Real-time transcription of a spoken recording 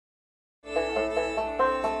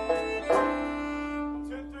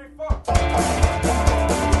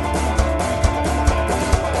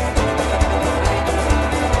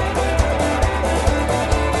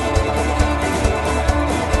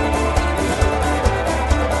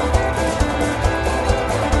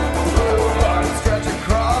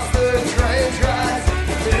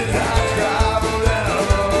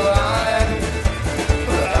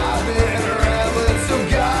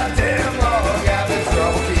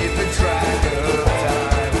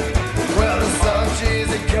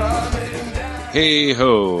Hey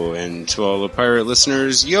ho, and to all the pirate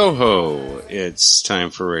listeners, yo ho! It's time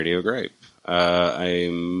for Radio Gripe.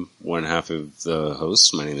 I'm one half of the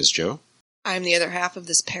host. My name is Joe. I'm the other half of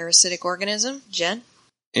this parasitic organism, Jen.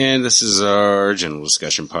 And this is our general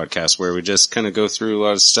discussion podcast where we just kind of go through a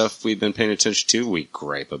lot of stuff we've been paying attention to. We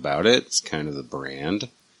gripe about it. It's kind of the brand.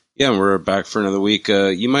 Yeah, and we're back for another week.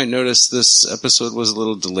 You might notice this episode was a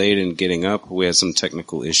little delayed in getting up. We had some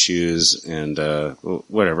technical issues and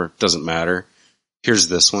whatever. Doesn't matter. Here's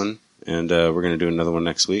this one, and we're going to do another one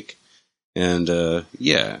next week. And,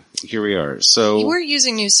 yeah, here we are. So we're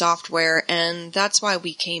using new software, and that's why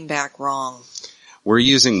we came back wrong. We're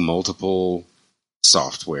using multiple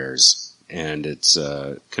softwares, and it's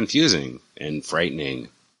confusing and frightening.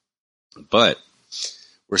 But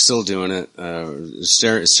we're still doing it,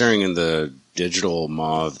 staring in the digital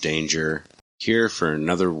maw of danger here for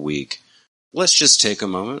another week. Let's just take a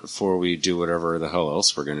moment before we do whatever the hell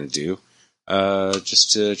else we're going to do.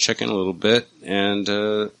 Just to check in a little bit, and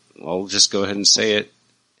I'll just go ahead and say it.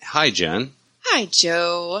 Hi, Jen. Hi,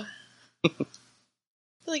 Joe. I feel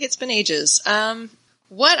like it's been ages.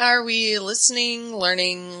 What are we listening,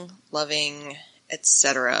 learning, loving,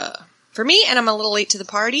 etc.? For me, and I'm a little late to the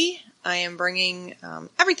party, I am bringing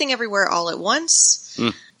Everything Everywhere All at Once,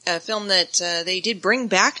 a film that they did bring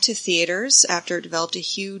back to theaters after it developed a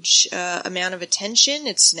huge amount of attention.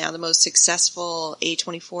 It's now the most successful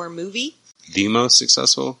A24 movie. The most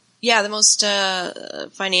successful? Yeah, the most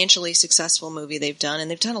financially successful movie they've done, and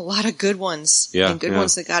they've done a lot of good ones. Yeah, and good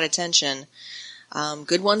ones that got attention.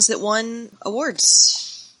 Good ones that won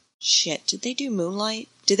awards. Shit, did they do Moonlight?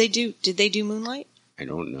 Did they do Moonlight? I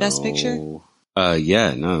don't know. Best Picture?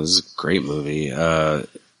 Yeah, no, it was a great movie. It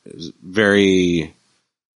was very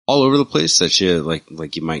all over the place, that you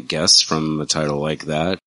like you might guess from a title like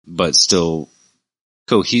that, but still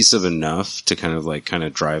cohesive enough to kind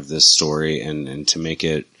of drive this story and to make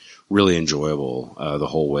it really enjoyable the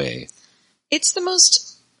whole way. It's the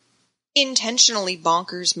most intentionally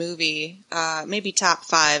bonkers movie, maybe top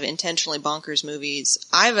 5 intentionally bonkers movies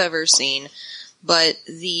I've ever seen, but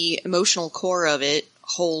the emotional core of it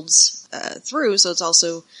holds through, so it's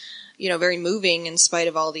also, very moving in spite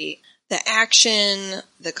of all the action,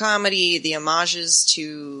 the comedy, the homages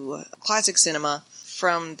to classic cinema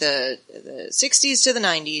from the 60s to the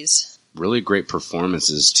 90s. Really great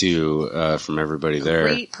performances, too, from everybody there.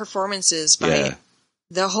 Great performances by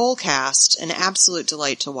the whole cast. An absolute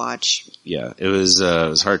delight to watch. Yeah, it was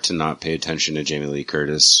hard to not pay attention to Jamie Lee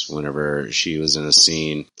Curtis whenever she was in a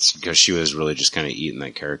scene, because she was really just kind of eating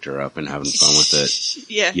that character up and having fun with it.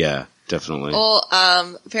 Yeah, definitely. Well,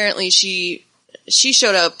 apparently she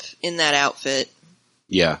showed up in that outfit.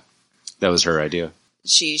 Yeah, that was her idea.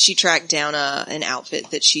 She tracked down an outfit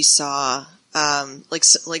that she saw, like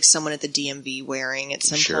someone at the DMV wearing at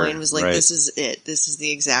some point, and was like, right. This is it. This is the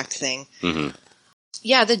exact thing. Mm-hmm.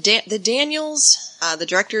 Yeah, the Daniels, the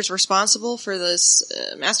directors responsible for this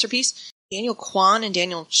masterpiece, Daniel Kwan and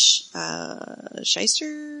Daniel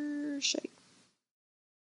Shyster.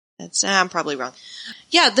 I'm probably wrong.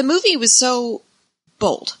 Yeah, the movie was so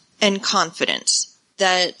bold and confident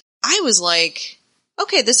that I was like,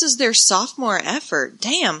 okay, this is their sophomore effort.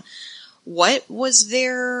 Damn. What was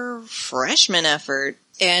their freshman effort?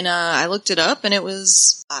 And I looked it up, and it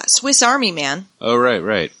was Swiss Army Man. Oh,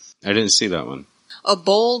 right. I didn't see that one. A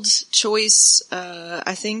bold choice,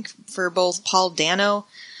 I think, for both Paul Dano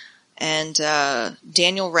and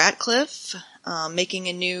Daniel Radcliffe, making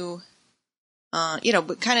a new,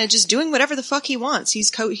 but kind of just doing whatever the fuck he wants. He's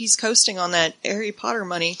coasting on that Harry Potter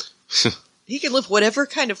money. He can live whatever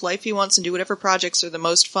kind of life he wants and do whatever projects are the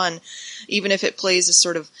most fun, even if it plays a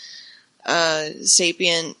sort of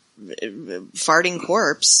sapient farting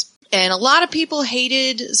corpse. And a lot of people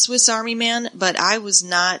hated Swiss Army Man, but I was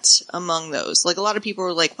not among those. Like, a lot of people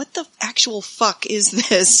were like, what the actual fuck is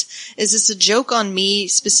this? Is this a joke on me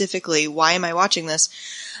specifically? Why am I watching this?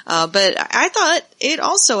 But I thought it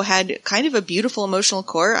also had kind of a beautiful emotional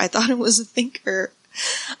core. I thought it was a thinker.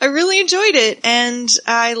 I really enjoyed it, and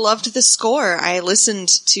I loved the score. I listened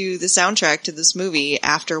to the soundtrack to this movie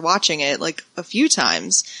after watching it, like, a few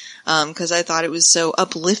times, because I thought it was so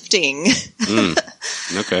uplifting.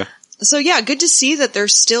 Okay. So yeah, good to see that they're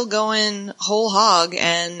still going whole hog,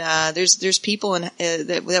 and there's people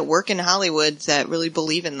that work in Hollywood that really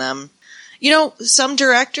believe in them. Some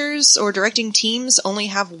directors or directing teams only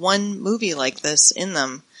have one movie like this in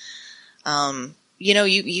them.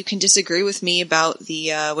 You can disagree with me about the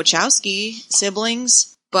Wachowski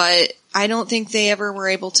siblings, but I don't think they ever were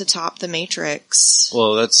able to top The Matrix.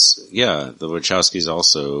 Well, the Wachowskis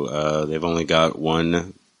also, they've only got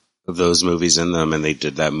one of those movies in them, and they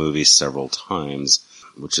did that movie several times,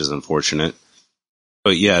 which is unfortunate.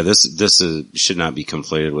 But yeah, this should not be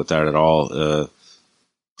conflated with that at all.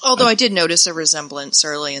 Although I did notice a resemblance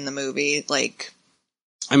early in the movie, like...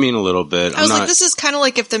 I mean, a little bit. I was like, this is kind of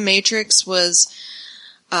like if The Matrix was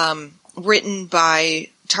written by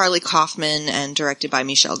Charlie Kaufman and directed by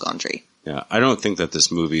Michel Gondry. Yeah, I don't think that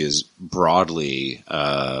this movie is broadly,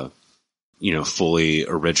 fully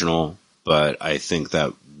original, but I think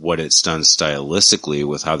that what it's done stylistically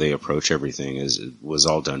with how they approach everything was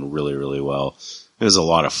all done really, really well. It was a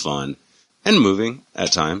lot of fun and moving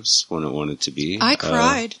at times when it wanted to be. I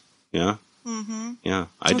cried. Yeah. Mm-hmm. Yeah,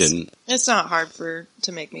 I didn't. It's not hard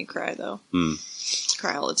to make me cry though.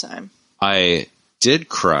 Cry all the time. I did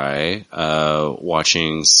cry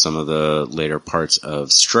watching some of the later parts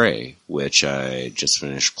of Stray, which I just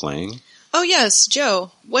finished playing. Oh yes, Joe.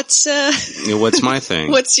 What's my thing?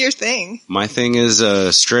 What's your thing? My thing is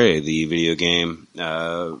Stray, the video game,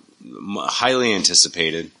 highly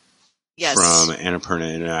anticipated. Yes. From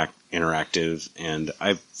Annapurna Interactive, and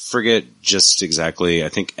I forget just exactly. I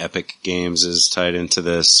think Epic Games is tied into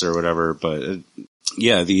this or whatever, but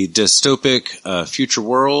yeah, the dystopic future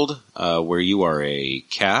world where you are a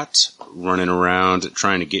cat running around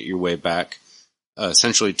trying to get your way back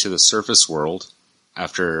essentially to the surface world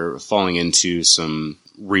after falling into some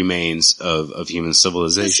remains of human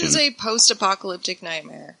civilization. This is a post-apocalyptic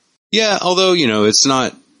nightmare. Yeah, although,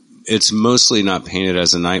 it's mostly not painted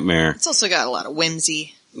as a nightmare. It's also got a lot of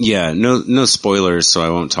whimsy. Yeah, no spoilers, so I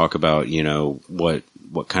won't talk about, what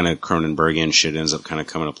kind of Cronenbergian shit ends up kind of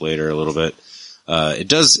coming up later a little bit.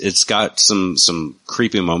 It's got some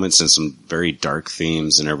creepy moments and some very dark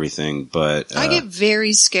themes and everything, but I get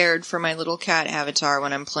very scared for my little cat Avatar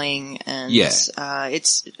when I'm playing, and I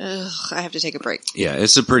have to take a break. Yeah,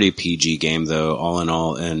 it's a pretty PG game though, all in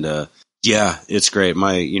all, and yeah, it's great.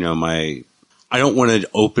 I don't want to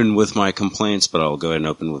open with my complaints, but I'll go ahead and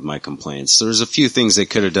open with my complaints. There's a few things they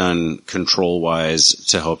could have done control-wise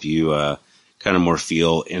to help you kind of more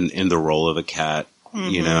feel in the role of a cat,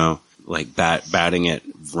 like batting at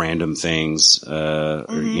random things,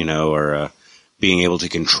 or being able to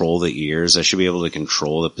control the ears. I should be able to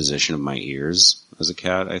control the position of my ears as a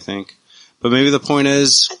cat, I think. But maybe the point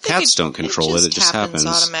is cats don't control it. It just happens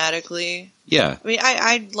automatically. Yeah. I mean,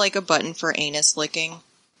 I'd like a button for anus licking.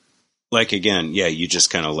 Like, again, yeah, you just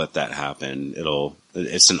kind of let that happen.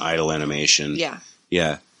 It's an idle animation. Yeah.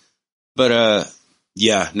 Yeah. But,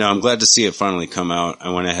 I'm glad to see it finally come out. I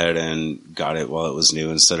went ahead and got it while it was new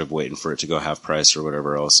instead of waiting for it to go half price or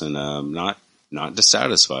whatever else. And, not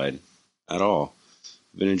dissatisfied at all.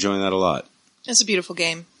 Been enjoying that a lot. It's a beautiful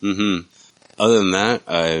game. Mm-hmm. Other than that,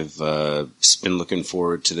 I've, been looking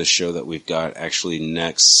forward to the show that we've got actually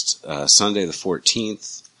next, Sunday the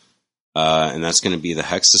 14th. And that's going to be the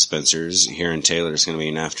Hex Dispensers here in Taylor. It's going to be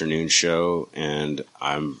an afternoon show, and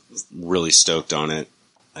I'm really stoked on it,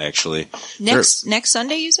 actually. Next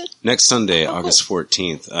Sunday, you said? Next Sunday, August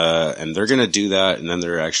 14th. And they're going to do that, and then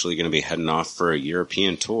they're actually going to be heading off for a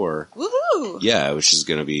European tour. Woohoo! Yeah, which is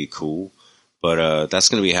going to be cool. But that's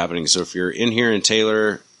going to be happening. So if you're in here in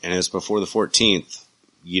Taylor, and it's before the 14th,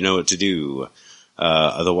 you know what to do.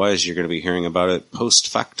 Otherwise, you're going to be hearing about it post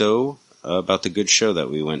facto. About the good show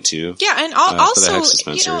that we went to. Yeah, and also,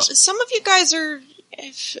 some of you guys are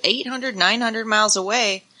 800, 900 miles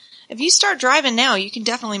away. If you start driving now, you can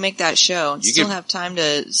definitely make that show and still have time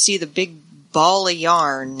to see the big ball of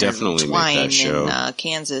yarn. Definitely make that show. In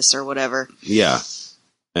Kansas or whatever. Yeah.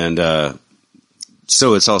 And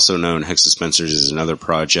so it's also known, Hex Dispensers is another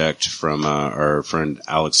project from our friend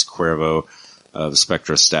Alex Cuervo of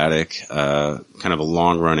Spectrostatic, kind of a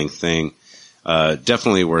long-running thing.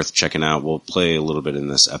 Definitely worth checking out. We'll play a little bit in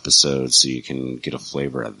this episode so you can get a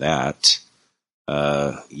flavor of that.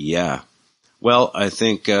 Yeah. Well, I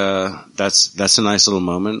think, that's a nice little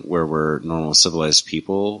moment where we're normal civilized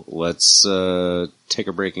people. Let's, take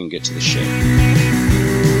a break and get to the shit.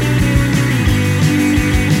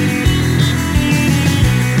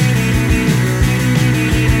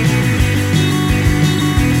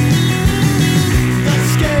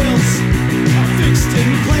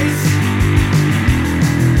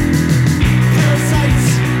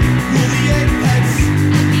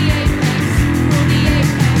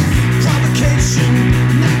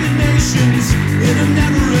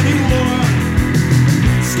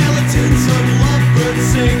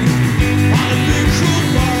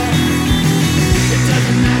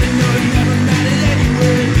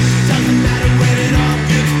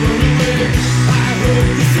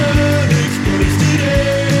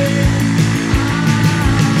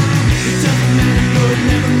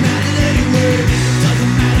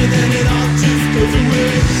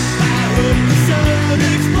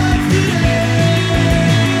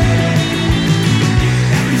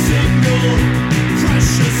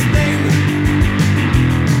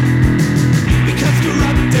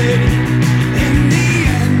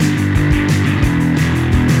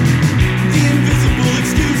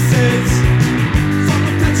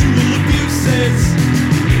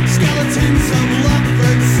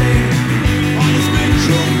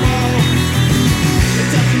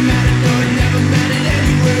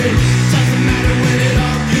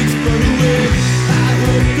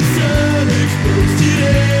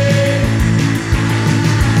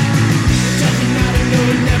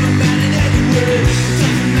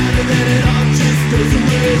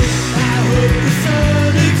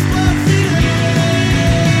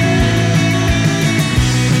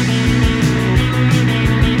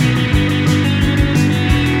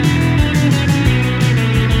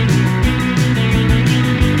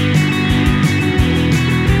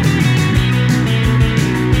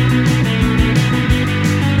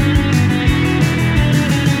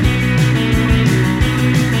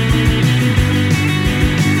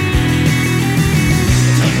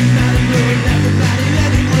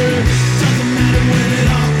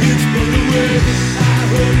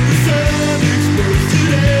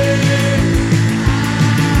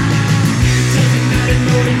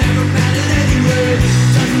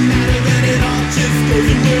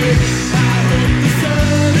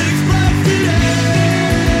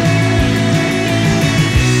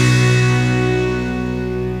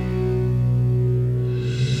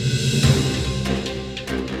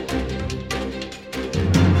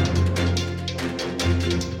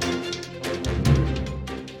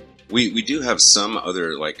 We do have some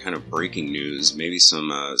other like kind of breaking news, maybe some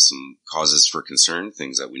causes for concern,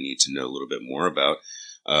 things that we need to know a little bit more about.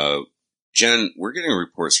 Jen, we're getting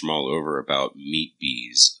reports from all over about meat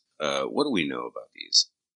bees. What do we know about these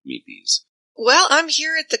meat bees? Well, I'm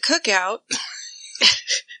here at the cookout,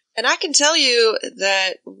 and I can tell you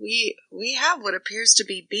that we have what appears to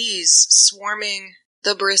be bees swarming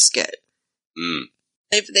the brisket. Mm.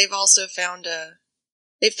 They've also found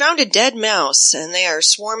a dead mouse, and they are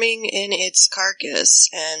swarming in its carcass.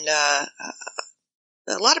 And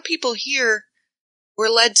a lot of people here were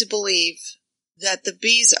led to believe that the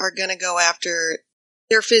bees are going to go after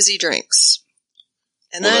their fizzy drinks.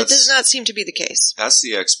 And that does not seem to be the case. That's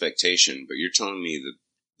the expectation, but you're telling me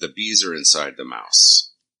that the bees are inside the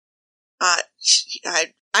mouse. I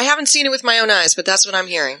haven't seen it with my own eyes, but that's what I'm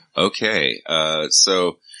hearing. Okay,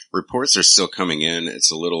 so reports are still coming in.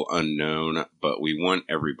 It's a little unknown, but we want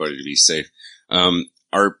everybody to be safe.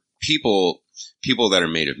 Are people that are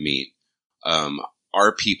made of meat,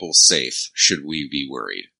 are people safe? Should we be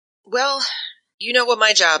worried? Well, you know what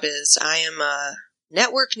my job is. I am a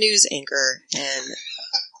network news anchor, and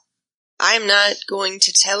I am not going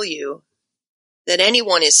to tell you that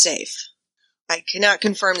anyone is safe. I cannot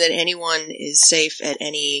confirm that anyone is safe at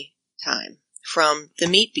any time from the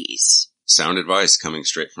meat bees. Sound advice coming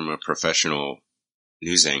straight from a professional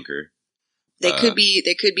news anchor. They could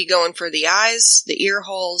be going for the eyes, the ear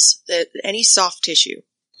holes, any soft tissue.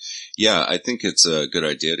 Yeah, I think it's a good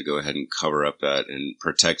idea to go ahead and cover up that and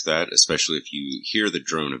protect that, especially if you hear the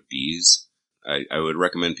drone of bees. I would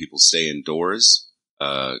recommend people stay indoors.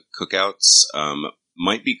 Cookouts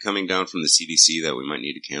might be coming down from the CDC that we might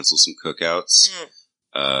need to cancel some cookouts.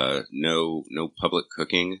 No public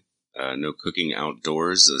cooking. No cooking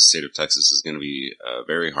outdoors. The state of Texas is going to be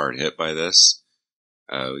very hard hit by this.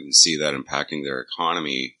 We can see that impacting their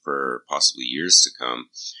economy for possibly years to come.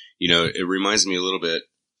 You know, it reminds me a little bit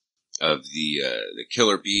of the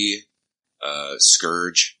killer bee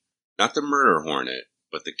scourge, not the murder hornet,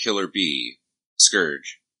 but the killer bee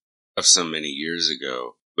scourge of so many years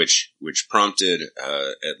ago, which prompted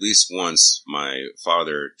at least once my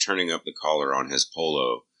father turning up the collar on his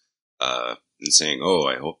polo and saying, "Oh,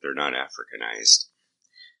 I hope they're not Africanized."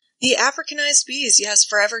 The Africanized bees, yes,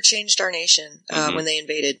 forever changed our nation when they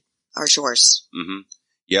invaded our shores. Mm-hmm.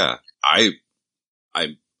 Yeah,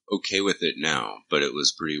 I'm okay with it now, but it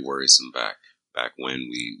was pretty worrisome back when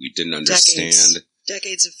we didn't understand.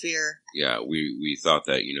 Decades of fear. Yeah, we thought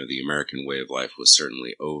that, you know, the American way of life was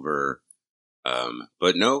certainly over.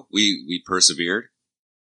 But no, we persevered.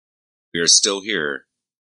 We are still here.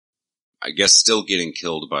 I guess still getting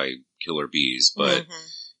killed by killer bees, but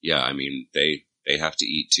yeah, I mean, they have to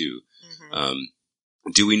eat too.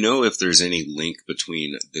 Do we know if there's any link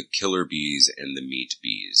between the killer bees and the meat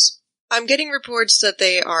bees? I'm getting reports that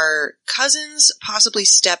they are cousins, possibly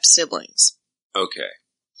step siblings. Okay.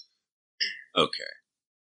 All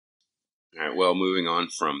right, well, moving on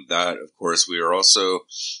from that, of course, we are also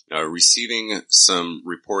receiving some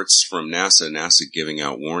reports from NASA giving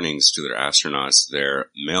out warnings to their astronauts, their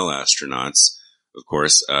male astronauts. Of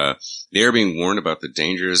course, they are being warned about the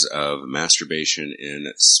dangers of masturbation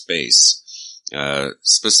in space,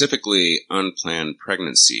 specifically unplanned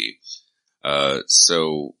pregnancy.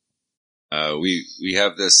 So we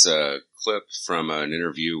have this clip from an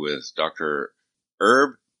interview with Dr.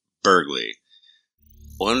 Herb Bergley.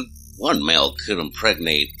 One male could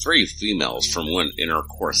impregnate 3 females from one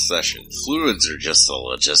intercourse session. Fluids are just a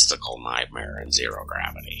logistical nightmare in zero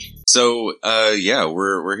gravity. So, yeah,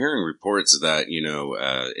 we're hearing reports that, you know,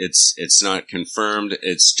 it's not confirmed.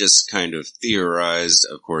 It's just kind of theorized,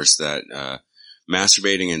 of course, that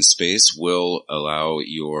masturbating in space will allow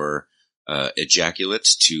your ejaculate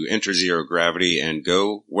to enter zero gravity and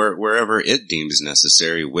go wherever it deems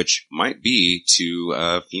necessary, which might be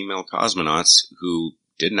to female cosmonauts who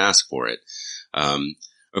didn't ask for it.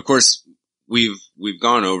 Of course, we've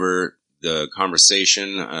gone over the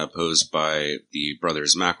conversation posed by the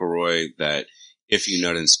brothers McElroy that if you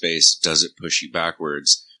nut in space, does it push you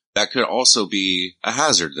backwards? That could also be a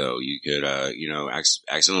hazard, though. You could,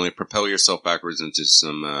 accidentally propel yourself backwards into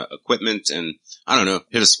some equipment and, I don't know,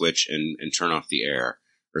 hit a switch and turn off the air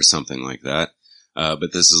or something like that.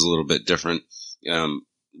 But this is a little bit different.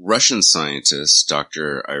 Russian scientist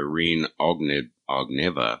Dr. Irene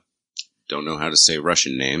Ogneva, don't know how to say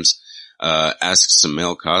Russian names, asked some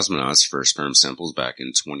male cosmonauts for sperm samples back in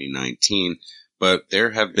 2019, but there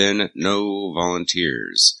have been no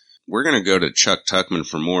volunteers. We're going to go to Chuck Tuckman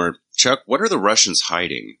for more. Chuck, what are the Russians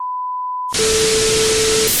hiding?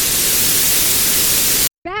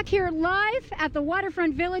 Back here live at the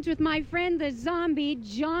Waterfront Village with my friend, the zombie,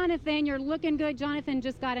 Jonathan. You're looking good. Jonathan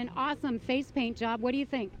just got an awesome face paint job. What do you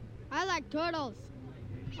think? I like turtles.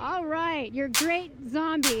 All right. You're great,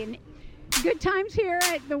 zombie. And good times here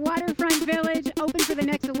at the Waterfront Village, open for the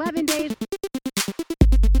next 11 days.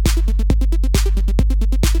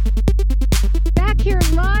 Back here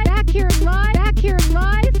live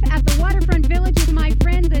at the Waterfront Village with my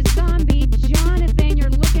friend, the zombie, Jonathan.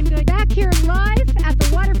 You're looking good. Back here live at the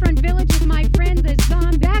Waterfront Village with my friend, the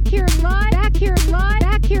zombie. Back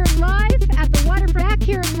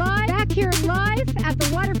here live at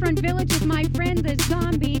the Waterfront Village with my friend, the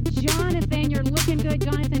zombie, Jonathan. You're looking good.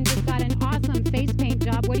 Jonathan just got an awesome face paint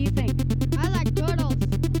job. What do you think? I like turtles.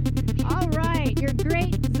 All right. You're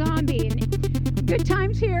great, zombie. And good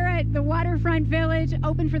times here at the Waterfront Village,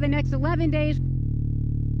 open for the next 11 days.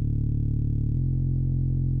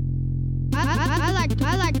 I like turtles.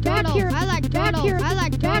 I like turtles. I like turtles. I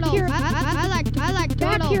like turtles. I like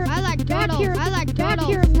turtles. I like turtles. Back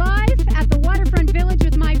here live at the Waterfront Village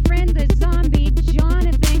with my friend, the zombie,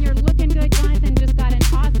 Jonathan. You're looking good. Jonathan just got an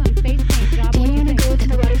awesome face paint job. Do you wanna go to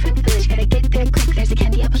the Waterfront Village? Gotta get there quick. There's a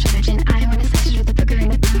candy apple shortage, and I want a sausage with a burger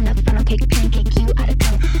and a bun, a funnel cake, pancake, you out of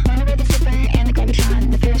town. Wanna ride the zipper and the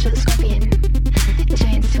gravitron, the Ferris with the scorpion, the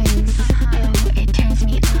giant swings. Oh, it turns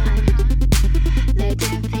me on. The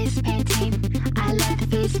damn face painting. I love the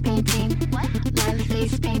face painting. Love the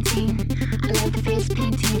face painting. I love the face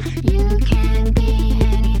painting. You can be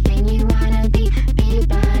anything you wanna be. Be a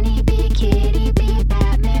bunny, be a kitty, be a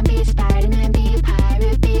Batman, be a Spider-Man, be a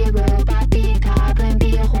pirate, be a robot, be a goblin,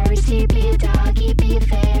 be a horsey, be a doggy, be a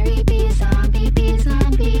fairy, be a zombie, be a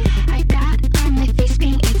zombie. I got on my face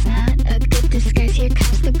paint. It's not a good disguise. Here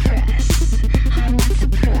comes the press. I'm not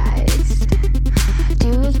surprised. Do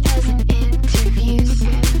 1,000 interviews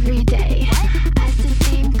every day. Ask the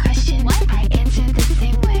same question, I answer the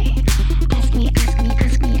same way. Ask me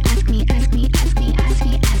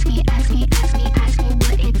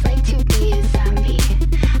what it's like to be a zombie.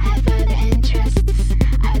 Have other interests,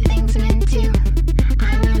 other things I'm into. I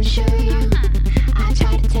wanna show you, I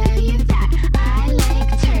try to tell you that I like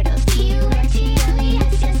turtles.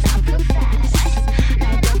 T-U-R-T-L-E-S, yes I'll profess. No,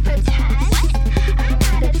 don't protest. I'm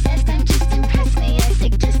not obsessed, I'm just impressed. May I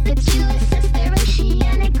suggest that you assess their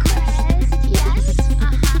oceanic quest? Yes,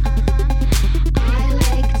 I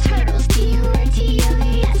like turtles.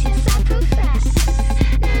 T-U-R-T-L-E-S, yes I'll profess.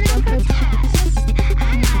 No, don't protest.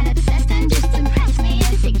 I'm not obsessed, I'm just impressed. May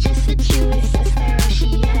I suggest that you assess their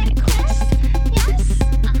oceanic quest? Yes,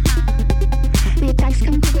 The attacks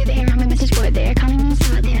come quickly, they are on my message board. They are calling me a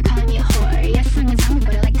slut, they are calling me a whore. Yes, I'm a zombie,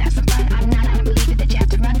 but I like to have some fun. I'm not an unbeliever that you have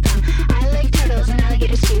to run from. I like turtles and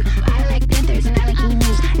alligators too. I like panthers and I like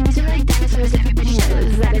emus. And these are like dinosaurs, everybody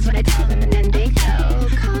knows. That is what I tell them, and then they go,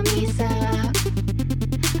 call me a sellout.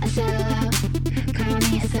 A sellout. Call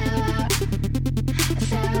me a sellout. A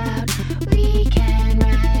sellout. We can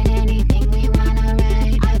write anything we wanna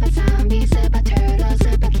write. About zombies, about turtles,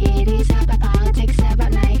 about kitties, about politics,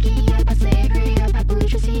 about Nike, about slavery, about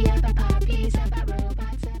bourgeoisie, about puppies, about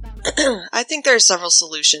robots, about... I think there are several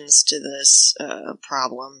solutions to this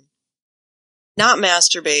problem. Not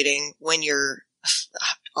masturbating when you're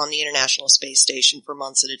on the International Space Station for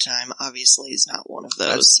months at a time, obviously, is not one of those.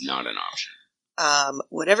 That's not an option.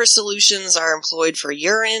 Whatever solutions are employed for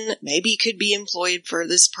urine maybe could be employed for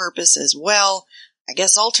this purpose as well. I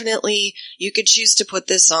guess alternately, you could choose to put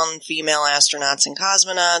this on female astronauts and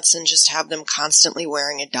cosmonauts and just have them constantly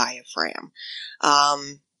wearing a diaphragm.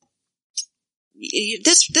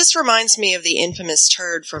 This reminds me of the infamous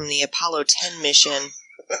turd from the Apollo 10 mission.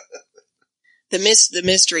 The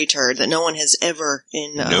mystery turd that no one has ever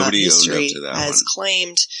in history has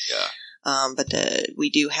claimed. Yeah. But we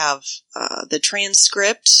do have the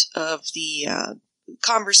transcript of the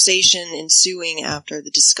conversation ensuing after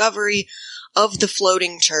the discovery of the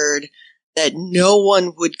floating turd that no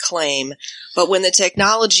one would claim. But when the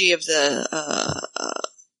technology of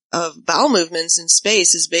of bowel movements in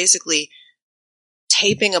space is basically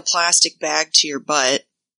taping a plastic bag to your butt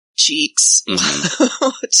cheeks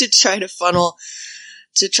to try to funnel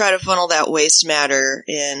that waste matter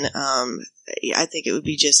in, I think it would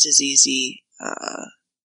be just as easy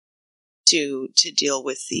to deal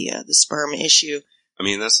with the sperm issue. I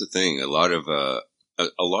mean, that's the thing. A lot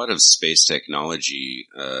of space technology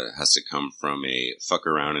has to come from a fuck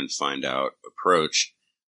around and find out approach,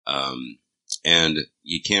 and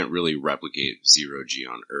you can't really replicate zero G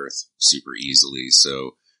on Earth super easily.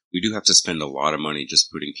 So we do have to spend a lot of money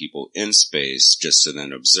just putting people in space just to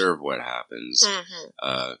then observe what happens.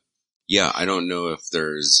 Mm-hmm. Yeah, I don't know if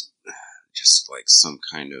there's just like some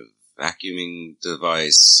kind of vacuuming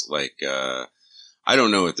device. Like, I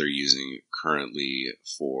don't know what they're using currently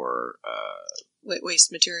for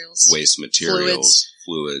waste materials.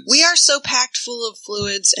 Fluids. We are so packed full of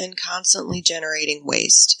fluids and constantly generating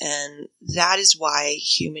waste, and that is why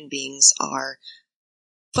human beings are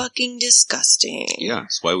fucking disgusting. Yeah,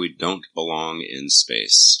 that's why we don't belong in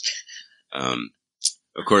space.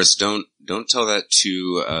 Of course, don't tell that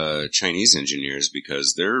to Chinese engineers,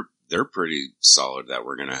 because they're pretty solid that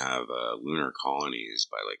we're going to have lunar colonies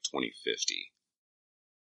by like 2050.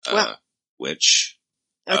 Well, which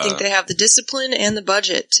I think they have the discipline and the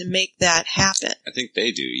budget to make that happen. I think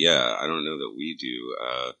they do. Yeah, I don't know that we do.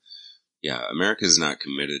 Yeah, America is not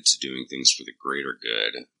committed to doing things for the greater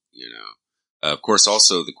good. You know. Of course,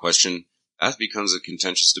 also the question that becomes a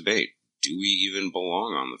contentious debate: do we even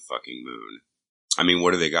belong on the fucking moon? I mean,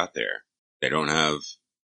 what do they got there? They don't have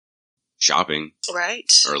shopping,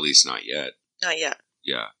 right? Or at least not yet. Not yet.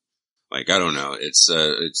 Yeah, like I don't know.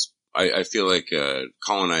 I feel like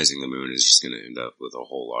colonizing the moon is just going to end up with a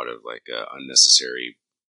whole lot of like unnecessary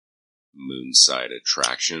moonside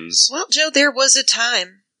attractions. Well, Joe, there was a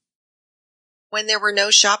time when there were no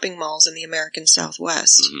shopping malls in the American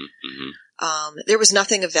Southwest. Mm-hmm, mm-hmm. There was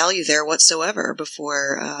nothing of value there whatsoever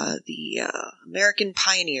before the American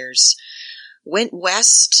pioneers went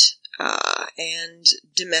west and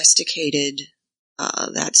domesticated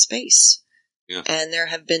that space. Yeah. And there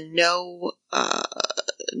have been no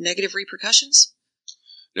negative repercussions.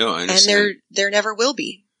 No, I understand. And there never will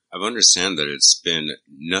be. I understand that it's been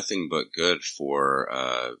nothing but good for,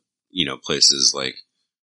 places like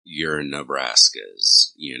your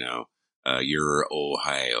Nebraskas, your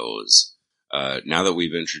Ohios. Now that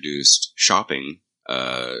we've introduced shopping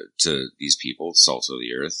to these people, salt of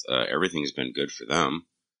the earth, everything's been good for them.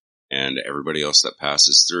 And everybody else that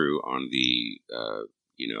passes through on the,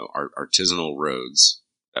 our artisanal roads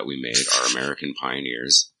that we made, our American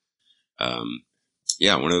pioneers. One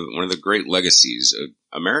of the great legacies of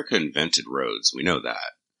America invented roads. We know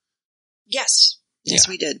that. Yes,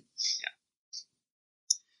 we did. Yeah.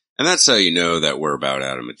 And that's how you know that we're about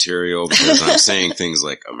out of material, because I'm saying things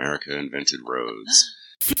like America invented roads.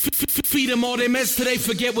 Feed them all their meds till they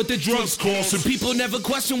forget what the drugs cost. And people never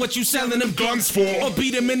question what you selling them guns for. Or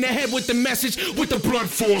beat them in the head with the message, with the blunt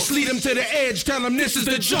force. Lead them to the edge, tell them this is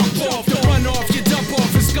the jump off. The run off, you dump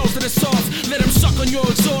off, and goes to the sauce. Let them suck on your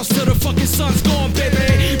exhaust till the fucking sun's gone,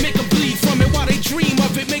 baby. Make them bleed from it while they dream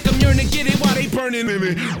of it. Make them yearn to get it while they burning in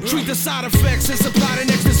it. Treat the side effects and supply the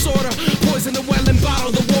next disorder. Poison the well and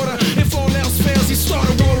bottle the water. If all else fails, you start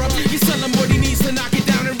a war up. You sell him what he needs to knock it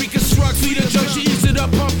down and reconstruct. Feed a junk, she eats it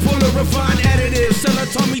up, pump full of refined additives. Sell her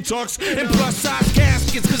tummy tucks and plus size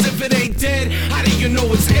caskets. Cause if it ain't dead, how do you know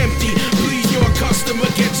it's empty? Bleed your customer,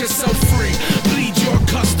 get yourself free. Bleed your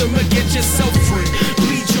customer, get yourself free.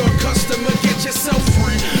 Bleed your customer, get yourself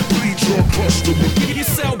free. Bleed your customer. You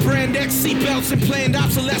sell brand X seatbelts and planned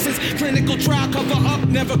obsolescence. Clinical trial cover up,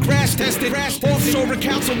 never crash tested. Offshore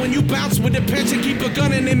counsel when you bounce with a pension. Keep a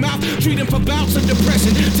gun in their mouth, treat them for bouts of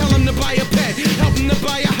depression. Tell them to buy a pet, help them to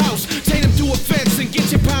buy a house. Take them to a fence and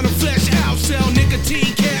get your pound of flesh out. Sell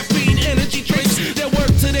nicotine, caffeine, energy drinks. That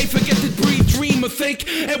work till they forget to breathe, dream or think.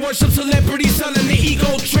 And worship celebrities selling the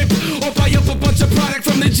ego trip. Or buy up a bunch of product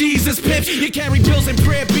from the Jesus pimp. You carry bills and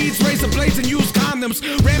prayer beads, razor blades and used condoms.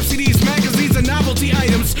 Rhapsodies, magazines and novelty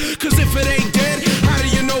items. Cause if it ain't dead, how do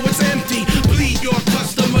you know it's empty? Bleed your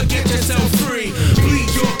customer, get yourself free. Bleed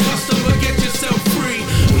your customer, get yourself free.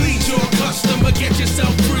 Bleed your customer, get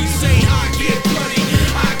yourself free. Say I get bloody,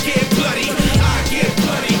 I get bloody, I get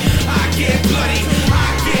bloody, I get bloody,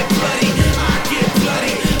 I get bloody, I get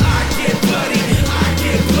bloody, I get bloody, I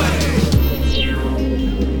get bloody.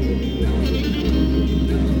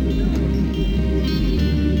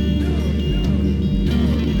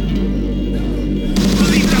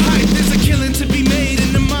 Believe the hype, there's a killing to be made.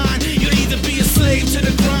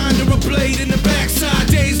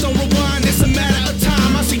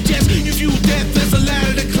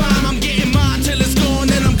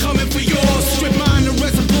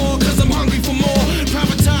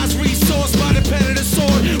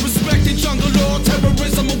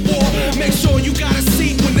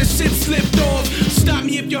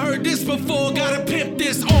 before, gotta pimp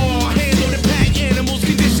this all. Handle the pack animals,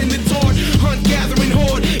 condition and taught. Hunt, gathering,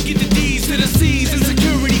 hoard, get the D's to the C's and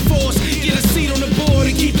security force. Get a seat on the board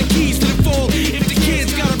and keep the keys to the fold. If the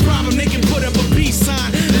kids got a problem, they can put up a peace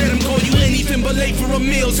sign. Let them call you anything but late for a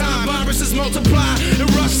mealtime. Viruses multiply, the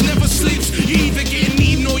rust never sleeps. You either getting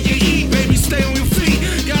eaten or you eat, baby, stay on your feet.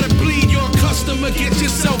 Gotta bleed your customer, get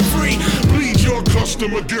yourself free. Bleed your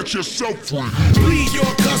customer, get yourself free. Bleed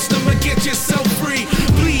your customer, get yourself free.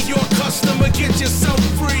 Bleed your customer, get yourself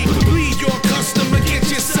free. Bleed your customer, get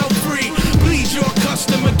yourself free. Bleed your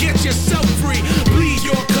customer, get yourself free. Bleed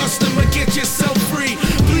your customer, get yourself free.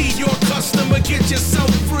 Bleed your customer, get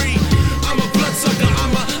yourself free. I'm a bloodsucker,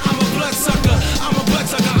 I'm a bloodsucker, I'm a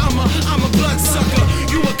bloodsucker, I'm a bloodsucker.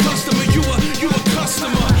 You a customer, you a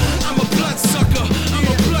customer. I'm a bloodsucker, I'm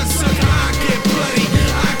a bloodsucker. I get bloody,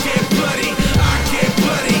 I get bloody, I get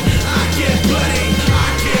bloody, I get bloody,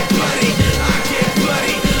 I get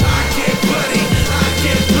bloody, I get bloody, I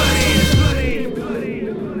get bloody, I get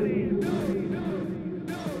bloody.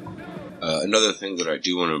 Another thing that I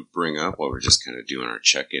do want to bring up while we're just kind of doing our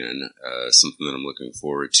check-in, something that I'm looking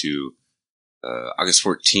forward to. August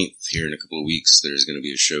 14th, here in a couple of weeks, there's going to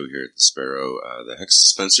be a show here at the Sparrow. The Hex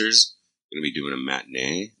Dispensers going to be doing a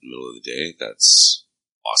matinee in the middle of the day. That's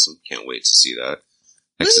awesome. Can't wait to see that.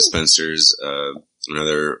 Hex Dispensers,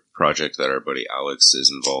 another project that our buddy Alex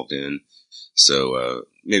is involved in. So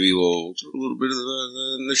maybe we'll do a little bit of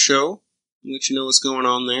the show, let you know what's going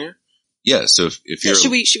on there. Yeah, so if you're...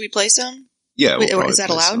 Should we play some? Yeah, we'll Is that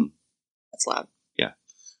play allowed? some. That's loud. Yeah.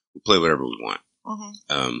 We'll play whatever we want.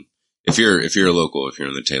 Mm-hmm. If you're local, if you're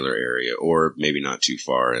in the Taylor area, or maybe not too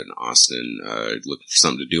far in Austin, looking for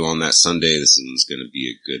something to do on that Sunday, this is going to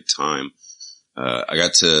be a good time. I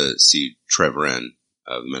got to see Trev Wren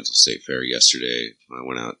of the Mental State Fair yesterday. I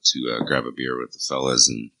went out to grab a beer with the fellas,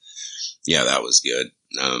 and yeah, that was good.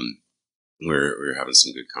 We're having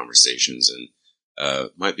some good conversations, and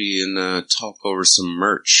might be in talk over some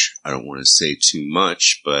merch. I don't want to say too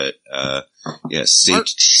much, but yeah,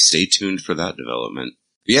 stay tuned for that development.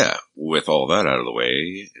 Yeah, with all that out of the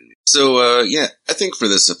way. So, yeah, I think for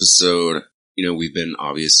this episode, we've been,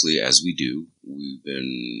 obviously, as we do, we've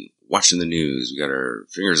been watching the news. We got our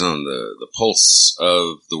fingers on the pulse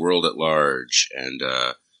of the world at large, and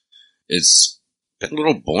it's been a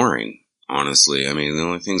little boring, honestly. I mean, the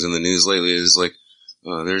only things in the news lately is like,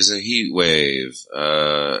 there's a heat wave,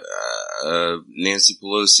 Nancy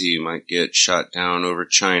Pelosi might get shot down over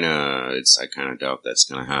China. I kind of doubt that's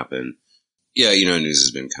going to happen. Yeah, news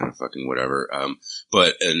has been kind of fucking whatever.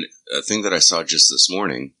 But a thing that I saw just this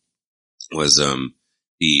morning was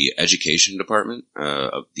the education department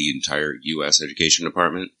of the entire U.S. education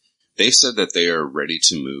department. They've said that they are ready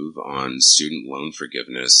to move on student loan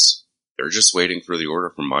forgiveness. They're just waiting for the order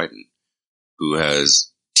from Biden, who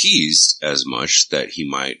has teased as much that he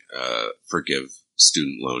might forgive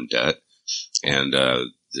student loan debt. And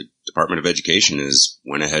the Department of Education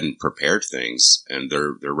went ahead and prepared things, and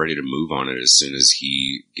they're ready to move on it as soon as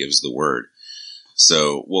he gives the word.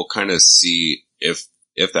 So we'll kind of see if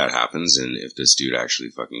that happens, and if this dude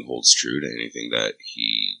actually fucking holds true to anything that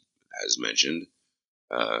he has mentioned.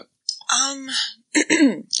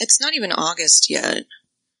 It's not even August yet.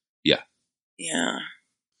 Yeah. Yeah.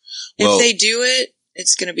 Well, if they do it,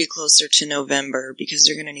 it's going to be closer to November because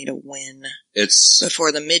they're going to need a win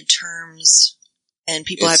before the midterms, and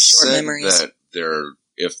people have short memories. That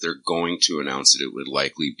if they're going to announce it, it would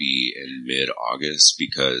likely be in mid-August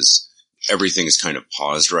because everything is kind of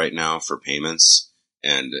paused right now for payments,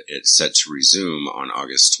 and it's set to resume on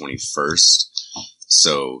August 21st.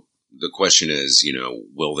 So the question is,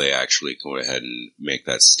 will they actually go ahead and make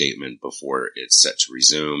that statement before it's set to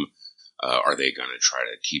resume? Are they going to try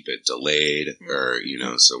to keep it delayed? Or,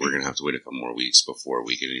 so we're going to have to wait a couple more weeks before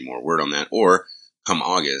we get any more word on that. Or come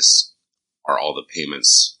August, are all the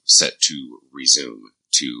payments set to resume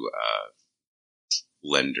to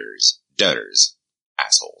lenders, debtors,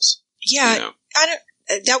 assholes? Yeah,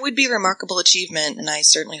 that would be a remarkable achievement, and I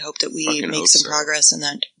certainly hope that we make some progress in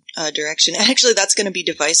that direction. Actually, that's going to be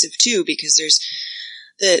divisive too, because there's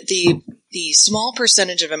the small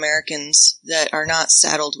percentage of Americans that are not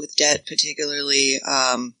saddled with debt, particularly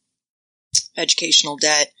educational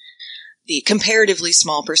debt. The comparatively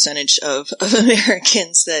small percentage of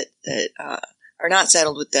Americans that are not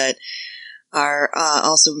saddled with debt are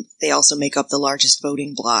also make up the largest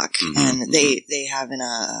voting bloc, and they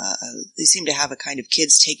seem to have a kind of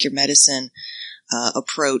kids take your medicine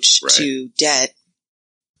approach to debt.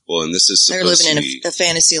 Well, and this is they're living in a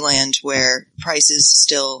fantasy land where prices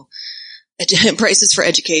for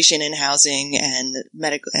education and housing and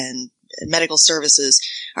medical services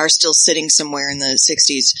are still sitting somewhere in the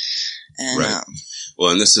 60s. And, Right.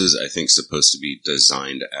 Well, and this is, I think, supposed to be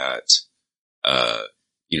designed at,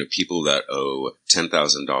 people that owe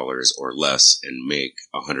 $10,000 or less and make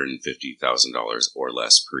 $150,000 or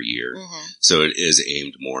less per year. Mm-hmm. So it is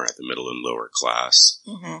aimed more at the middle and lower class.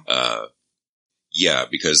 Mm-hmm.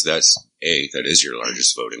 Because that's that is your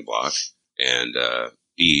largest voting bloc, and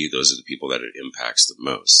B, those are the people that it impacts the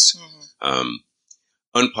most. Mm-hmm.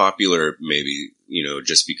 Unpopular, maybe,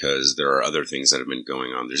 just because there are other things that have been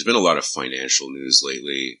going on. There's been a lot of financial news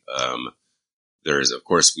lately. There's, of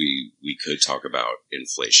course, we could talk about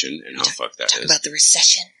inflation and how fucked that Talk is. about the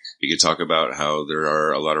recession. We could talk about how there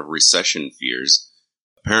are a lot of recession fears.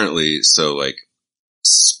 Apparently, so like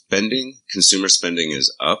consumer spending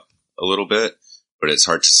is up a little bit, but it's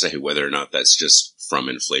hard to say whether or not that's just from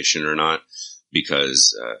inflation or not,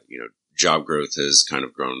 because, job growth has kind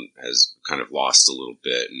of lost a little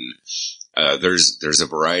bit. And, there's a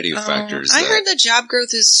variety of factors. I heard that job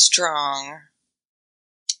growth is strong.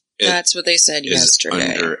 That's what they said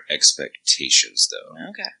yesterday. Under expectations, though.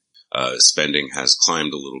 Okay. Spending has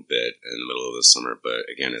climbed a little bit in the middle of the summer, but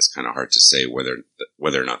again, it's kind of hard to say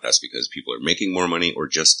whether or not that's because people are making more money or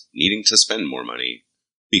just needing to spend more money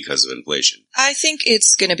because of inflation. I think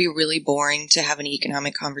it's going to be really boring to have an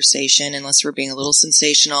economic conversation unless we're being a little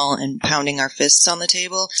sensational and pounding our fists on the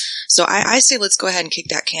table. So I say let's go ahead and kick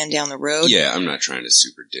that can down the road. Yeah, I'm not trying to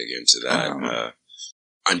super dig into that.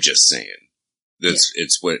 I'm just saying.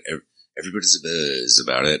 It's what everybody's a buzz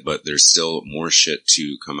about it, but there's still more shit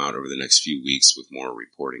to come out over the next few weeks with more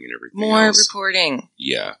reporting and everything More else. reporting.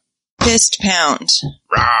 Yeah. Fist pound.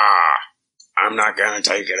 Rah! I'm not gonna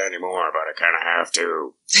take it anymore, but I kind of have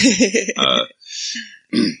to.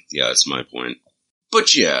 Yeah, that's my point.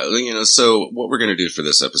 But yeah, so what we're gonna do for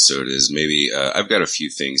this episode is maybe, I've got a few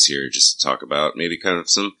things here just to talk about, maybe kind of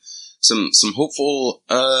some hopeful,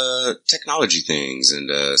 technology things and,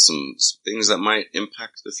 some things that might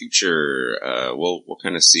impact the future. We'll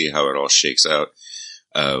kind of see how it all shakes out.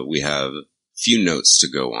 We have a few notes to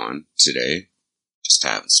go on today. Just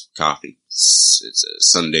having some coffee. It's a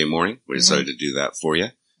Sunday morning. We decided to do that for you.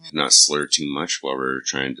 Not slur too much while we're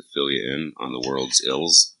trying to fill you in on the world's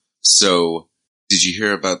ills. So, did you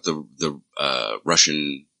hear about the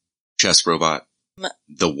Russian chess robot?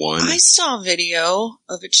 The one? I saw a video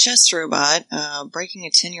of a chess robot breaking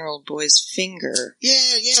a 10-year-old boy's finger.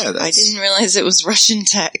 Yeah. I didn't realize it was Russian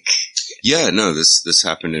tech. Yeah, no, this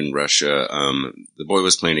happened in Russia. The boy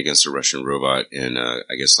was playing against a Russian robot in,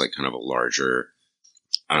 I guess, like kind of a larger,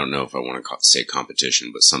 I don't know if I want to say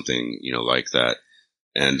competition, but something, like that.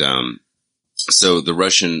 And so the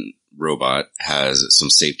Russian robot has some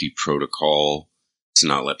safety protocol to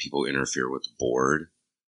not let people interfere with the board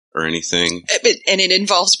or anything. And it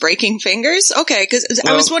involves breaking fingers? Okay, because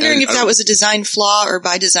I was wondering if that was a design flaw or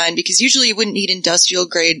by design, because usually you wouldn't need industrial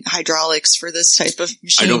grade hydraulics for this type of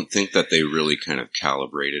machine. I don't think that they really kind of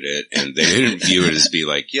calibrated it, and they didn't view it as be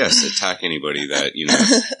like, yes, attack anybody that,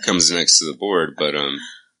 comes next to the board. But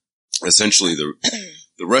essentially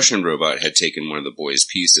the Russian robot had taken one of the boy's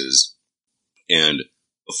pieces, and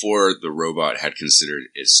before the robot had considered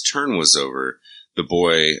its turn was over, the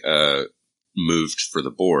boy moved for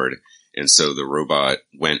the board, and so the robot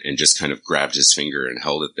went and just kind of grabbed his finger and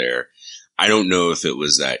held it there. I don't know if it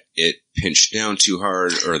was that it pinched down too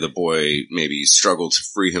hard or the boy maybe struggled to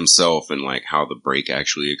free himself and like how the break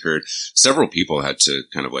actually occurred. Several people had to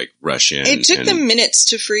kind of like rush in. It took them minutes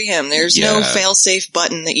to free him. There's no fail-safe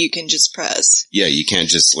button that you can just press. Yeah, you can't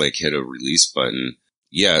just like hit a release button.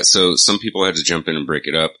 Yeah, so some people had to jump in and break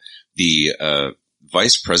it up. The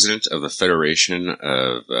vice president of the Federation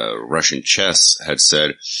of Russian Chess had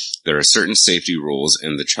said there are certain safety rules,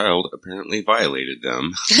 and the child apparently violated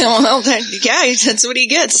them. Well, that's what he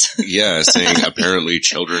gets. Yeah, saying apparently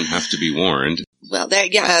children have to be warned. Well,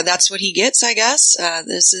 that's what he gets, I guess.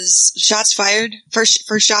 This is shots fired. First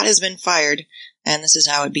shot has been fired, and this is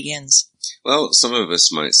how it begins. Well, some of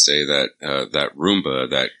us might say that that Roomba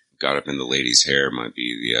that got up in the lady's hair might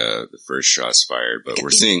be the first shots fired, but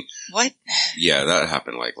we're seeing what? Yeah, that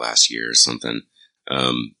happened like last year or something.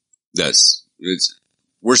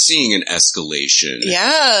 We're seeing an escalation.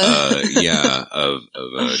 Yeah. Of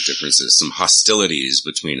differences, some hostilities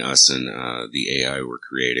between us and the AI we're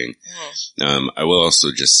creating. I will also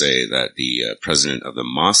just say that the president of the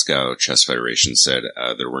Moscow Chess Federation said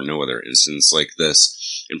there were no other incidents like this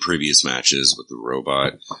in previous matches with the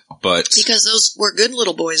robot, but because those were good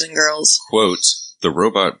little boys and girls. Quote, the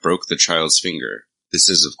robot broke the child's finger. This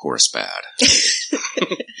is, of course, bad.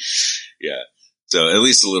 Yeah. So at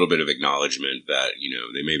least a little bit of acknowledgement that,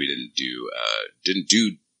 they maybe didn't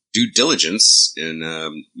do due diligence in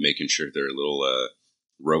making sure their little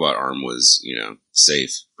robot arm was,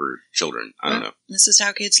 safe for children. I don't know. This is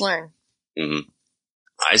how kids learn. Mm-hmm.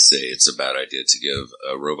 I say it's a bad idea to give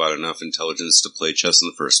a robot enough intelligence to play chess in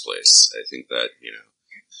the first place. I think that,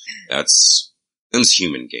 that's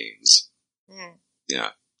human games. Mm. Yeah.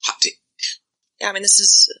 Hot take. Yeah, I mean, this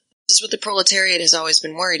is what the proletariat has always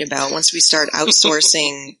been worried about. Once we start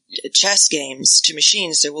outsourcing chess games to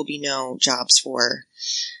machines, there will be no jobs for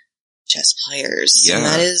chess players. Yeah. And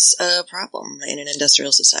that is a problem in an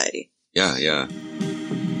industrial society. Yeah, yeah.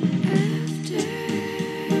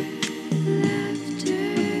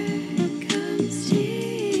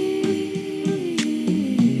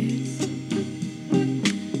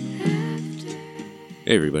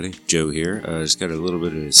 Hey everybody, Joe here. Just got a little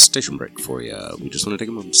bit of a station break for you. We just want to take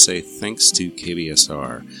a moment to say thanks to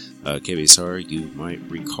KBSR. KBSR, you might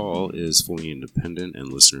recall, is fully independent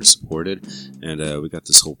and listener supported, and we got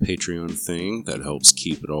this whole Patreon thing that helps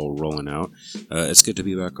keep it all rolling out. It's good to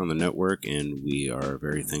be back on the network, and we are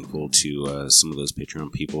very thankful to some of those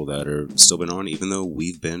Patreon people that are still been on, even though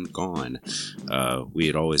we've been gone. We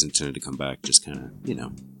had always intended to come back, just kind of,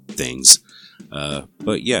 things.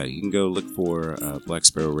 But yeah, you can go look for Black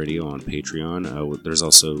Sparrow Radio on Patreon. There's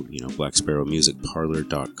also,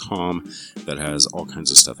 BlackSparrowMusicParlor.com that has all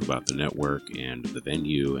kinds of stuff about the network and the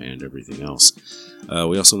venue and everything else.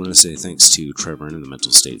 We also want to say thanks to Trevor and the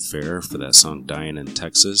Mental State Fair for that song Dying in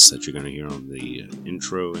Texas that you're going to hear on the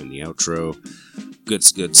intro and the outro. Good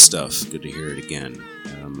stuff. Good to hear it again.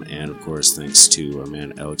 And of course, thanks to our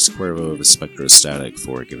man Alex Cuervo of Spectrostatic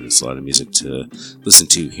for giving us a lot of music to listen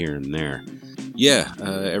to here and there. Yeah,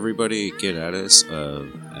 everybody get at us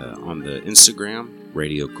on the Instagram,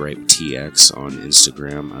 Radio Gripe TX on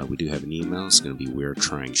Instagram. We do have an email. It's going to be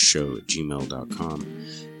weirdtrying@gmail.com.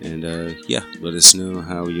 And let us know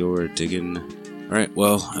how you're digging. All right,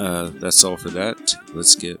 well, that's all for that.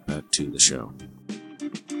 Let's get back to the show.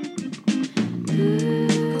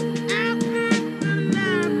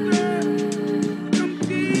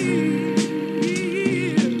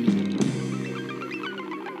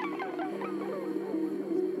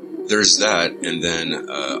 There's that, and then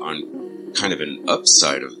on kind of an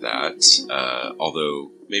upside of that,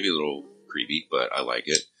 although maybe a little creepy, but I like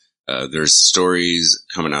it, there's stories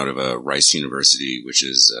coming out of Rice University, which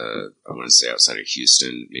is, I want to say outside of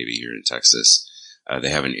Houston, maybe here in Texas. They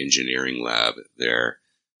have an engineering lab there.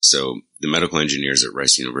 So the medical engineers at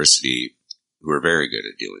Rice University, who are very good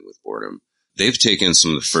at dealing with boredom, they've taken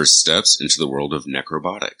some of the first steps into the world of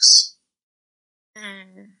necrobotics.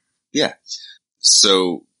 Yeah.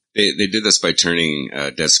 So they did this by turning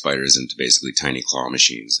dead spiders into basically tiny claw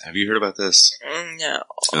machines. Have you heard about this? No.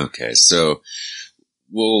 Okay, so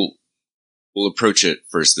we'll approach it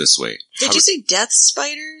first this way. Did you say death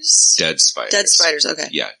spiders? Dead spiders. Dead spiders, okay.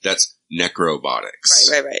 Yeah, that's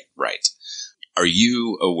necrobotics. Right. Are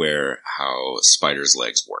you aware how spiders'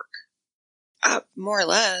 legs work? More or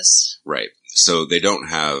less. Right. So they don't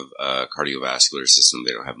have a cardiovascular system.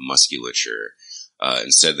 They don't have musculature.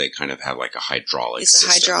 Instead, they kind of have like a hydraulic system.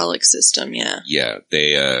 It's a hydraulic system, yeah. Yeah.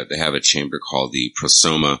 They have a chamber called the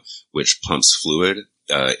prosoma, which pumps fluid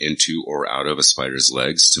into or out of a spider's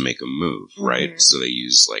legs to make them move, right? So they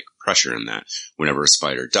use like pressure in that. Whenever a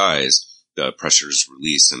spider dies, the pressure is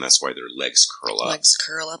released, and that's why their legs curl up. Legs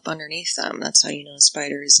curl up underneath them. That's how you know a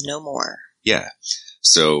spider is no more. Yeah.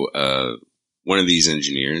 So one of these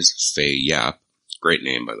engineers, Fei Yap, great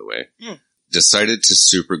name by the way, decided to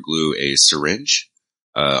superglue a syringe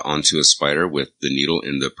onto a spider with the needle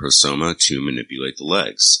in the prosoma to manipulate the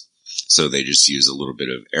legs. So they just use a little bit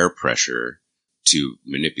of air pressure to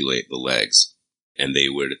manipulate the legs, and they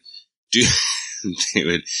would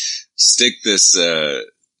stick this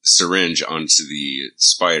syringe onto the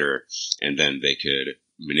spider, and then they could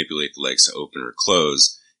manipulate the legs to open or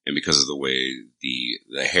close. And because of the way the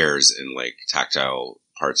hairs and like tactile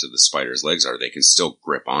parts of the spider's legs are, they can still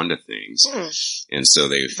grip onto things. And so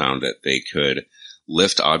they found that they could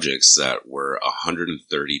lift objects that were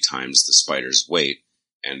 130 times the spider's weight,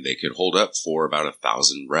 and they could hold up for about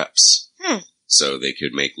 1,000 reps. So they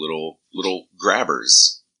could make little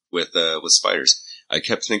grabbers with spiders. I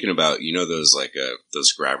kept thinking about, those like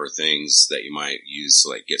those grabber things that you might use to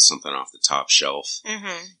like get something off the top shelf.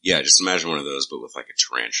 Yeah, just imagine one of those, but with like a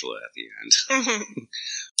tarantula at the end.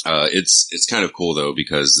 It's kind of cool though,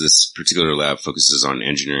 because this particular lab focuses on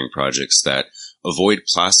engineering projects that avoid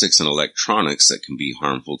plastics and electronics that can be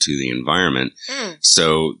harmful to the environment.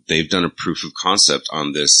 So they've done a proof of concept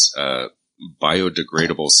on this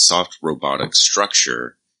biodegradable soft robotic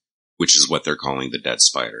structure, which is what they're calling the dead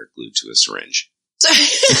spider glued to a syringe.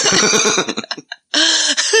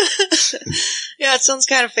 Yeah, it sounds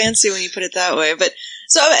kind of fancy when you put it that way. But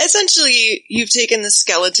so essentially, you've taken the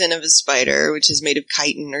skeleton of a spider, which is made of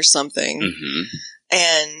chitin or something,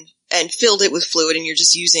 and filled it with fluid, and you're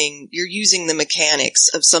using the mechanics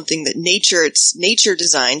of something that nature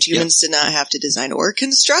designed. Humans did not have to design or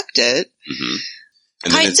construct it.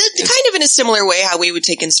 Kind of in a similar way how we would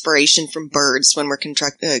take inspiration from birds when we're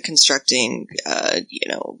constructing,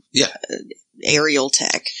 aerial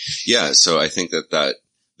tech. Yeah, so I think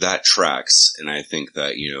that tracks, and I think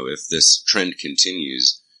that, if this trend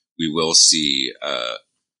continues, we will see dead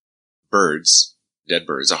birds,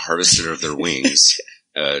 harvested of their wings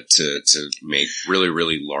to make really,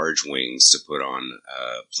 really large wings to put on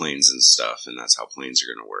planes and stuff, and that's how planes are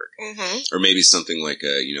going to work. Or maybe something like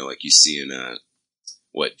like you see in Dune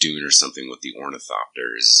or something with the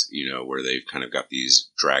ornithopters, where they've kind of got these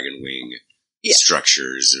dragon wing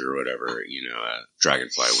structures or whatever,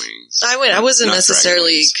 dragonfly wings. I wasn't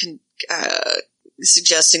necessarily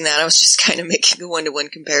suggesting that. I was just kind of making a one-to-one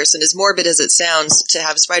comparison. As morbid as it sounds to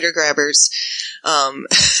have spider grabbers.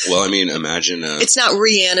 Well, I mean, imagine it's not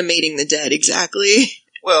reanimating the dead exactly.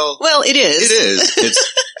 Well, it is. It is.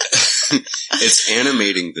 It's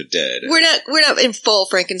animating the dead. We're not in full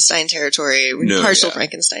Frankenstein territory. We're in partial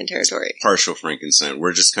Frankenstein territory. Partial Frankenstein.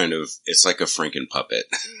 We're just kind of, it's like a Franken puppet.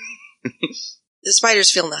 The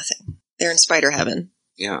spiders feel nothing. They're in spider heaven.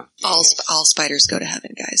 Yeah. All spiders go to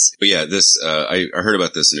heaven, guys. But yeah, this, I heard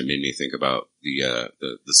about this and it made me think about the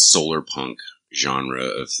solar punk genre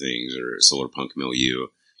of things, or solar punk milieu,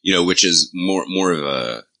 which is more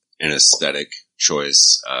of an aesthetic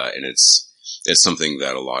choice. And it's something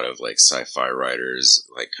that a lot of like sci-fi writers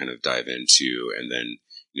like kind of dive into. And then,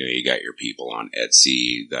 you got your people on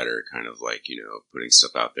Etsy that are kind of like, putting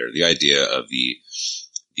stuff out there. The idea of the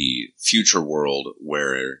future world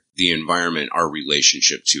where the environment, our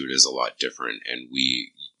relationship to it is a lot different, and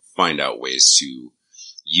we find out ways to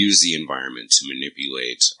use the environment to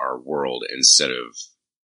manipulate our world instead of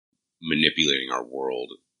manipulating our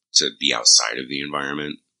world to be outside of the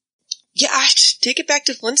environment. Yeah, take it back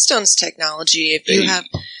to Flintstones technology. If you have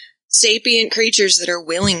sapient creatures that are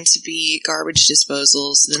willing to be garbage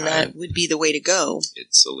disposals, then that would be the way to go.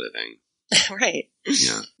 It's a living. Right.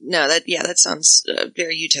 Yeah. No, that sounds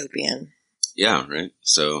very utopian. Yeah, right.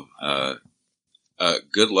 So,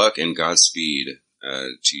 good luck and Godspeed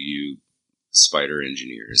to you spider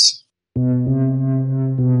engineers.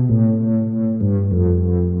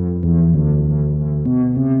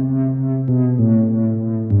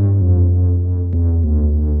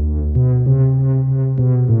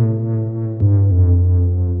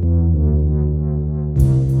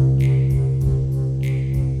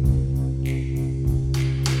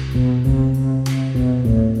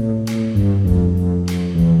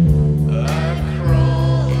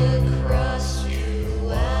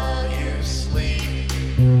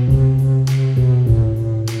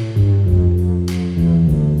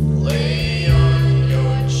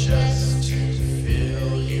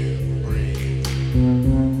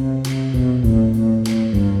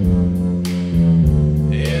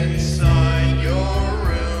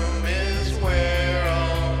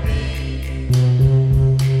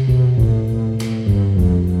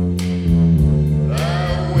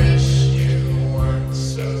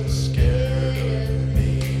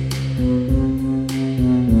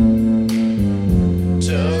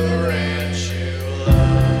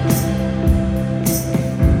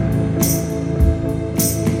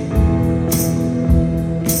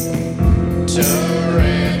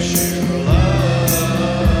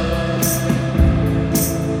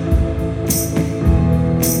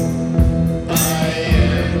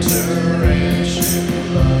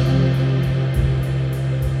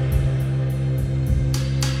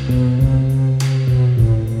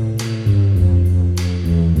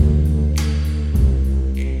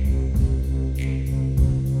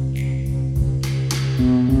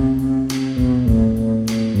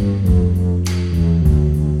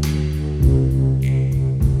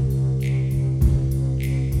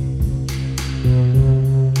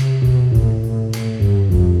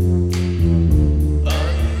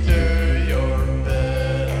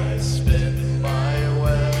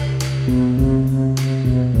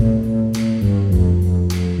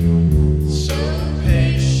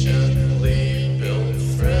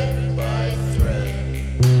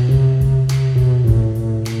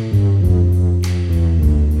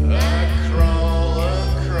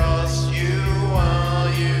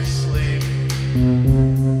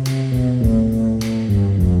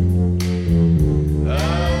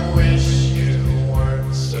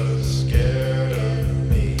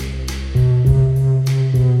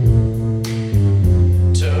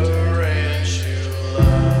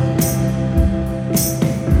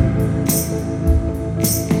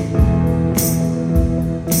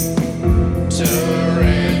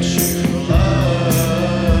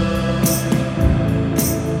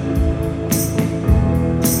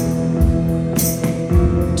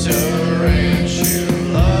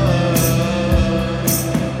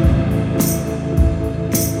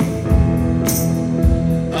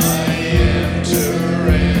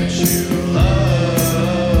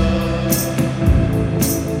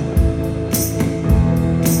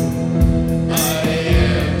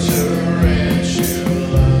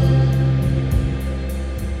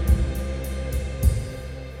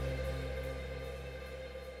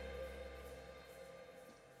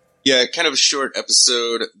 Yeah, kind of a short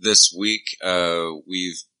episode this week.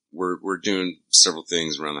 We're doing several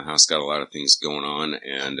things around the house, got a lot of things going on,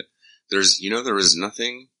 and there was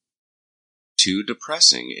nothing too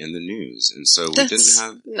depressing in the news, and so we didn't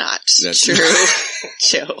have. Not That's true,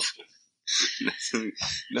 Joe. nothing,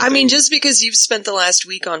 I mean, just because you've spent the last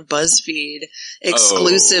week on BuzzFeed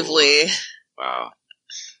exclusively. Wow,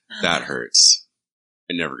 that hurts.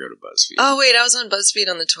 I never go to BuzzFeed. Oh, wait, I was on BuzzFeed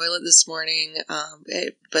on the toilet this morning.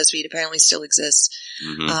 BuzzFeed apparently still exists.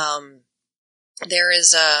 Mm-hmm. There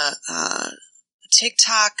is a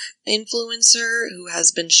TikTok influencer who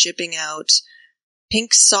has been shipping out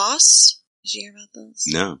pink sauce. Did you hear about those?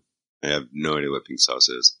 No, I have no idea what pink sauce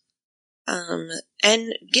is.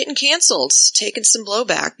 And getting canceled, taking some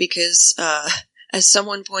blowback because, as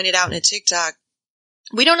someone pointed out in a TikTok,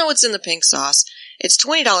 we don't know what's in the pink sauce. It's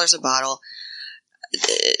 $20 a bottle.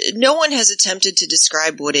 No one has attempted to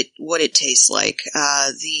describe what it tastes like.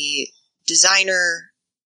 The designer,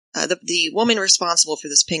 the woman responsible for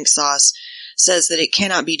this pink sauce says that it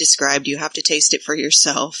cannot be described. You have to taste it for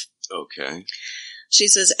yourself. Okay. She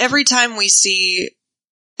says every time we see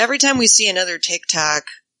another TikTok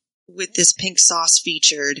with this pink sauce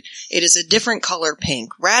featured, it is a different color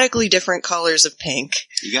pink, radically different colors of pink.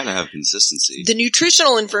 You gotta have consistency. The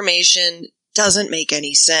nutritional information doesn't make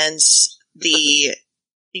any sense. The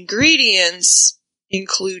ingredients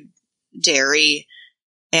include dairy,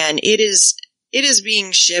 and it is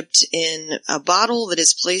being shipped in a bottle that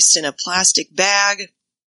is placed in a plastic bag,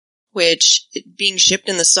 which being shipped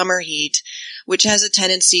in the summer heat, which has a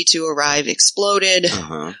tendency to arrive exploded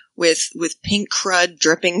with pink crud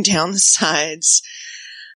dripping down the sides.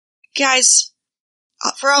 Guys,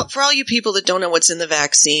 for all you people that don't know what's in the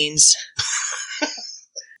vaccines,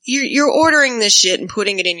 you're ordering this shit and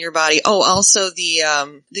putting it in your body. Oh, also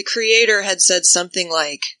the creator had said something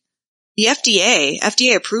like, the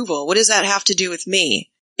FDA approval, what does that have to do with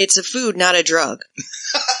me? It's a food, not a drug.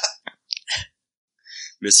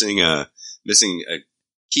 Missing a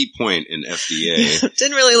key point in FDA.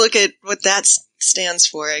 Didn't really look at what that stands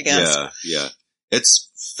for, I guess. Yeah.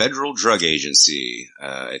 It's Federal Drug Agency,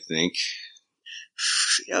 I think.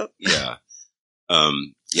 Yep. Yeah.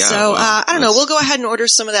 Yeah. So, I don't know. We'll go ahead and order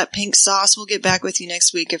some of that pink sauce. We'll get back with you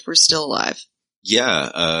next week if we're still alive.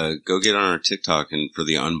 Yeah. Go get on our TikTok and for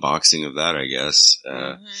the unboxing of that, I guess.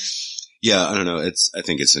 Yeah, I don't know. I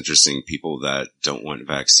think it's interesting. People that don't want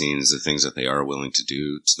vaccines, the things that they are willing to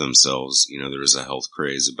do to themselves. You know, there was a health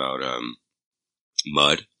craze about,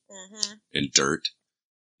 mud and dirt.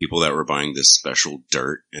 People that were buying this special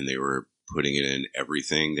dirt and they were putting it in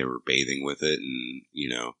everything. They were bathing with it and, you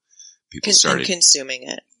know, people started consuming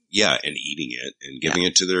it. Yeah, and eating it and giving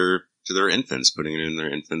it to their infants, putting it in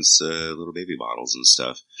their infants' little baby bottles and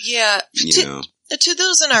stuff. Yeah, to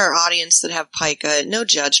those in our audience that have pica, no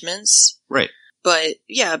judgments. Right. But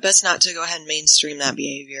yeah, best not to go ahead and mainstream that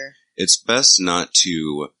behavior. It's best not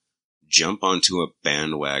to jump onto a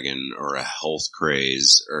bandwagon or a health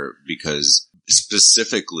craze, or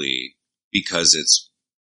specifically because it's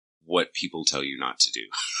what people tell you not to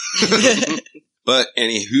do. But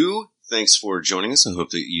anywho, thanks for joining us. I hope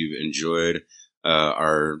that you've enjoyed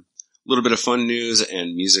our little bit of fun news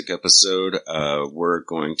and music episode. We're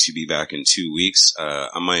going to be back in 2 weeks.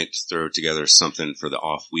 I might throw together something for the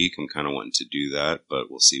off week. I'm kind of wanting to do that, but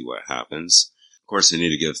we'll see what happens. Of course, I need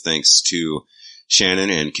to give thanks to Shannon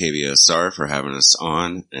and KVSR for having us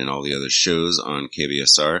on and all the other shows on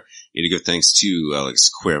KVSR. I need to give thanks to Alex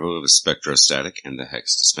Cuervo of Spectrostatic and the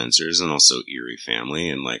Hex Dispensers, and also Eerie Family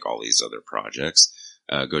and like all these other projects.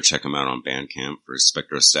 Go check them out on Bandcamp for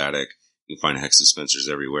Spectrostatic. You can find Hex Dispensers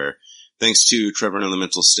everywhere. Thanks to Trevor and the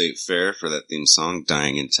Mental State Fair for that theme song,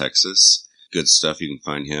 Dying in Texas. Good stuff. You can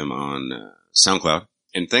find him on SoundCloud.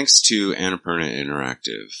 And thanks to Annapurna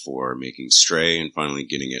Interactive for making Stray and finally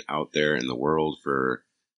getting it out there in the world for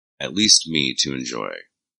at least me to enjoy.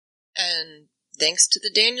 And thanks to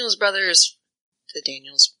the Daniels brothers. The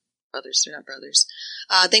Daniels brothers, they're not brothers.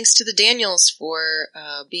 Thanks to the Daniels for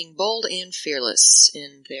being bold and fearless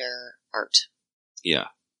in their art. Yeah,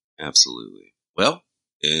 absolutely. Well,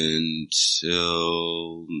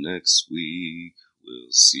 until next week,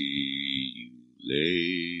 we'll see you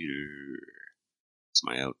later. It's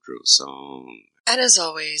my outro song. And as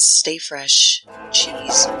always, stay fresh,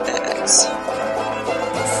 cheese bags.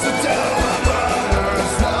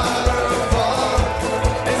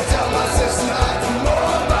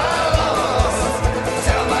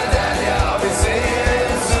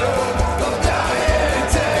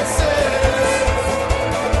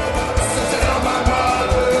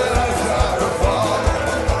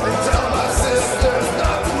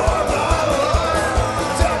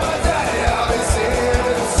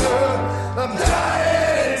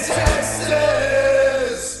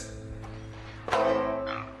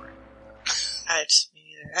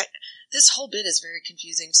 This whole bit is very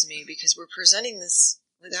confusing to me because we're presenting this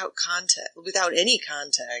without any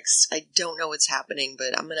context. I don't know what's happening,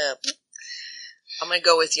 but I'm gonna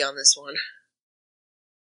go with you on this one.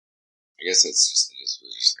 I guess it's just I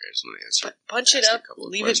just want to answer. Punch it up,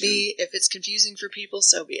 leave it be. If it's confusing for people,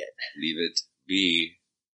 so be it. Leave it be.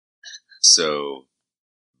 So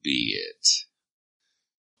be it.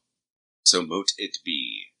 So mote it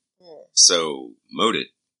be. So mote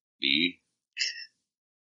it be.